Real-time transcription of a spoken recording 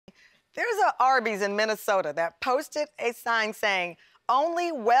There's a Arby's in Minnesota that posted a sign saying,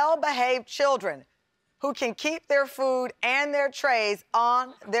 only well-behaved children who can keep their food and their trays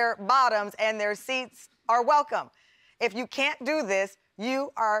on their bottoms and their seats are welcome. If you can't do this,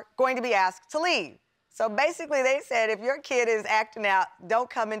 you are going to be asked to leave. So basically they said if your kid is acting out, don't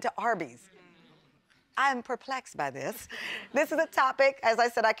come into Arby's. I'm perplexed by this. This is a topic, as I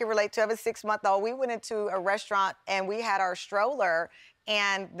said, I can relate to. I have a 6-month-old. We went into a restaurant and we had our stroller,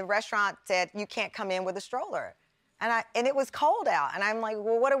 and the restaurant said, you can't come in with a stroller. And it was cold out, and I'm like,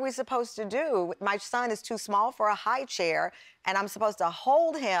 well, what are we supposed to do? My son is too small for a high chair, and I'm supposed to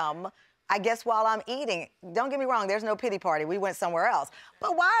hold him, I guess, while I'm eating. Don't get me wrong, there's no pity party. We went somewhere else.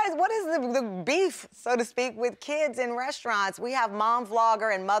 But what is the beef, so to speak, with kids in restaurants? We have mom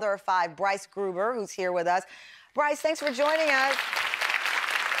vlogger and mother of 5, Bryce Gruber, who's here with us. Bryce, thanks for joining us.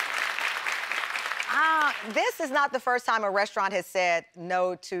 This is not the first time a restaurant has said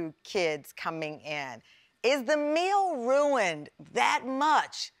no to kids coming in. Is the meal ruined that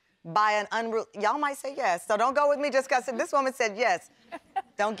much by an unruly... Y'all might say yes, so don't go with me just because this woman said yes.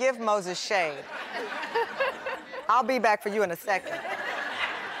 Don't give Moses shade. I'll be back for you in a second.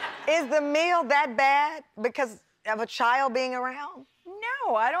 Is the meal that bad because of a child being around?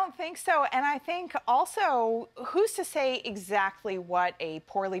 No, I don't think so. And I think also, who's to say exactly what a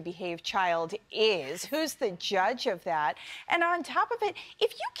poorly behaved child is? Who's the judge of that? And on top of it,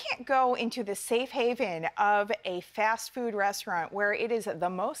 if you can't go into the safe haven of a fast food restaurant where it is the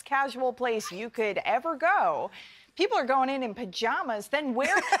most casual place you could ever go, people are going in pajamas, then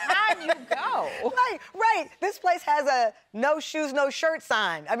where can you go? Right. This place has a no shoes, no shirt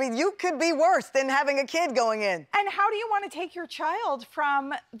sign. I mean, you could be worse than having a kid going in. And how do you want to take your child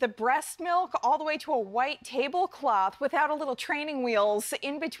from the breast milk all the way to a white tablecloth without a little training wheels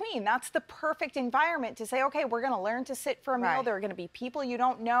in between? That's the perfect environment to say, okay, we're going to learn to sit for a meal. Right. There are going to be people you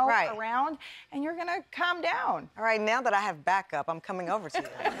don't know around, and you're going to calm down. All right, now that I have backup, I'm coming over to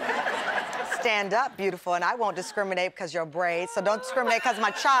you. Stand up, beautiful, and I won't discriminate because you're braids, so don't discriminate because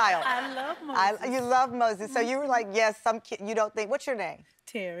my child. I love Moses. You love Moses, so you were like, yes, some kid, you don't think, what's your name?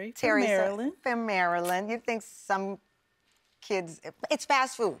 Terry, Terry, from Maryland. From Maryland. You think some kids, it's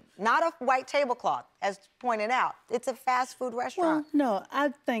fast food, not a white tablecloth, as pointed out. It's a fast food restaurant. Well, no, I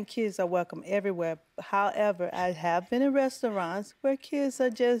think kids are welcome everywhere. However, I have been in restaurants where kids are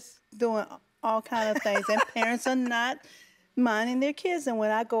just doing all kinds of things, and parents are not minding their kids. And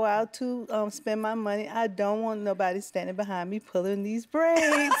when I go out to spend my money, I don't want nobody standing behind me pulling these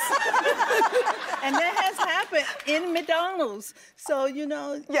braids. And that has happened in McDonald's. So, you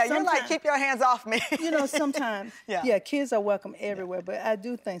know, yeah, you're like, keep your hands off me. You know, sometimes, yeah, kids are welcome everywhere. But I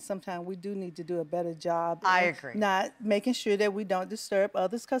do think sometimes we do need to do a better job. I agree. Not making sure that we don't disturb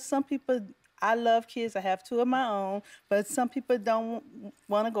others, because some people... I love kids. I have 2 of my own, but some people don't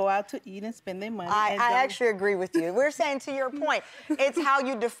want to go out to eat and spend their money. I actually agree with you. We're saying, to your point, it's how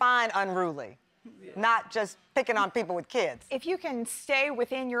you define unruly, not just picking on people with kids. If you can stay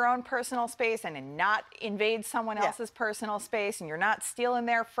within your own personal space and not invade someone else's personal space, and you're not stealing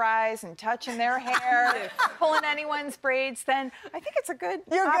their fries and touching their hair, pulling anyone's braids, then I think it's a good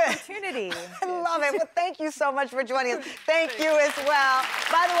opportunity. I love it. Well, thank you so much for joining us. Thank you as well.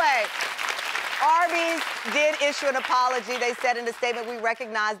 By the way, Arby's did issue an apology. They said in a statement, we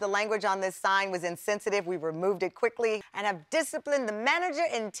recognize the language on this sign was insensitive. We removed it quickly and have disciplined the manager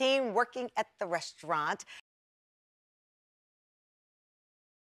and team working at the restaurant.